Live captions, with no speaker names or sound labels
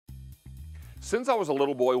Since I was a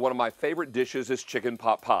little boy, one of my favorite dishes is chicken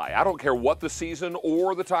pot pie. I don't care what the season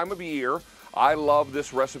or the time of year. I love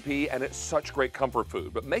this recipe and it's such great comfort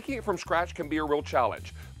food, but making it from scratch can be a real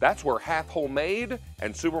challenge. That's where half homemade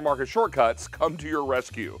and supermarket shortcuts come to your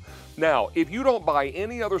rescue. Now, if you don't buy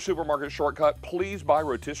any other supermarket shortcut, please buy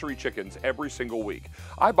rotisserie chickens every single week.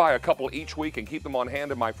 I buy a couple each week and keep them on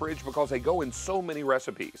hand in my fridge because they go in so many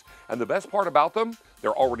recipes. And the best part about them,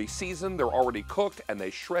 they're already seasoned, they're already cooked, and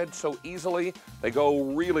they shred so easily. They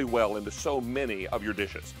go really well into so many of your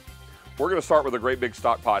dishes. We're going to start with a great big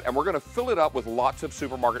stock pot, and we're going to fill it up with lots of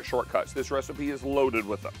supermarket shortcuts. This recipe is loaded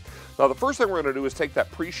with them. Now, the first thing we're going to do is take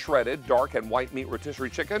that pre-shredded dark and white meat rotisserie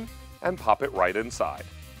chicken and pop it right inside.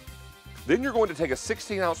 Then you're going to take a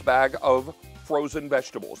 16-ounce bag of frozen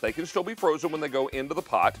vegetables. They can still be frozen when they go into the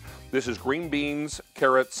pot. This is green beans,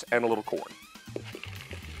 carrots, and a little corn.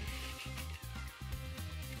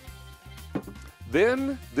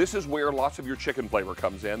 Then, this is where lots of your chicken flavor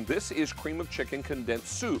comes in. This is cream of chicken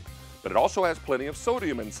condensed soup, but it also has plenty of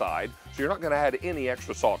sodium inside, so you're not going to add any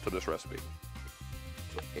extra salt to this recipe.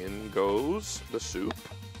 So in goes the soup.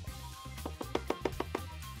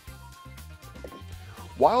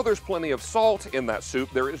 While there's plenty of salt in that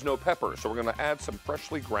soup, there is no pepper, so we're going to add some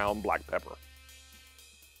freshly ground black pepper.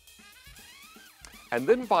 And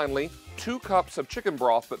then finally, 2 cups of chicken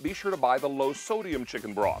broth, but be sure to buy the low sodium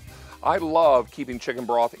chicken broth. I love keeping chicken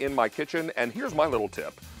broth in my kitchen, and here's my little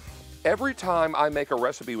tip. Every time I make a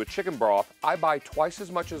recipe with chicken broth, I buy twice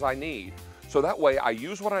as much as I need. So that way I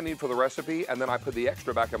use what I need for the recipe and then I put the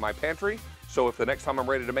extra back in my pantry. So if the next time I'm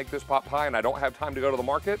ready to make this pot pie and I don't have time to go to the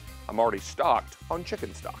market, I'm already stocked on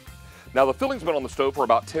chicken stock. Now the filling's been on the stove for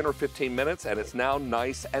about 10 or 15 minutes and it's now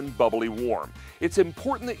nice and bubbly warm. It's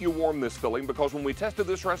important that you warm this filling because when we tested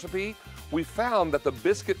this recipe, we found that the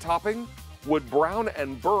biscuit topping would brown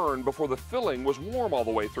and burn before the filling was warm all the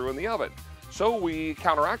way through in the oven. So we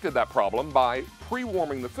counteracted that problem by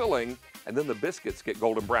pre-warming the filling, and then the biscuits get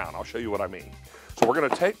golden brown. I'll show you what I mean. So we're gonna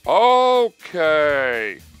take,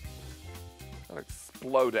 okay. That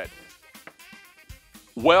exploded.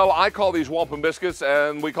 Well, I call these wampum biscuits,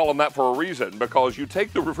 and we call them that for a reason, because you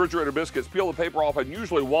take the refrigerator biscuits, peel the paper off, and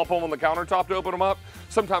usually whomp them on the countertop to open them up.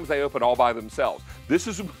 Sometimes they open all by themselves. This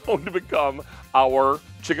is going to become our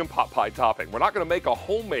chicken pot pie topping. We're not gonna make a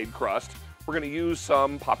homemade crust. We're gonna use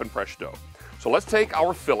some poppin' fresh dough. So let's take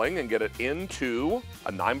our filling and get it into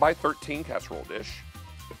a 9x13 casserole dish.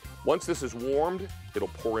 Once this is warmed, it'll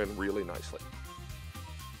pour in really nicely.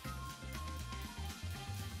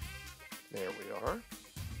 There we are.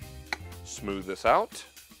 Smooth this out.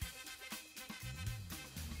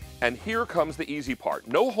 And here comes the easy part.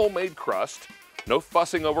 No homemade crust, no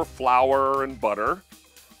fussing over flour and butter.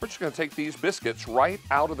 We're just gonna take these biscuits right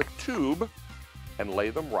out of the tube and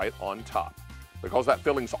lay them right on top. Because that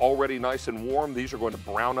filling's already nice and warm, these are going to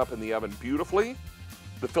brown up in the oven beautifully.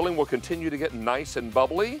 The filling will continue to get nice and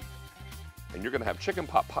bubbly, and you're gonna have chicken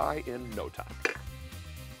pot pie in no time.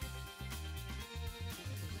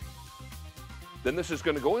 Then this is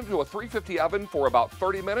gonna go into a 350 oven for about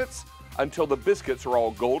 30 minutes until the biscuits are all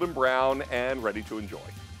golden brown and ready to enjoy.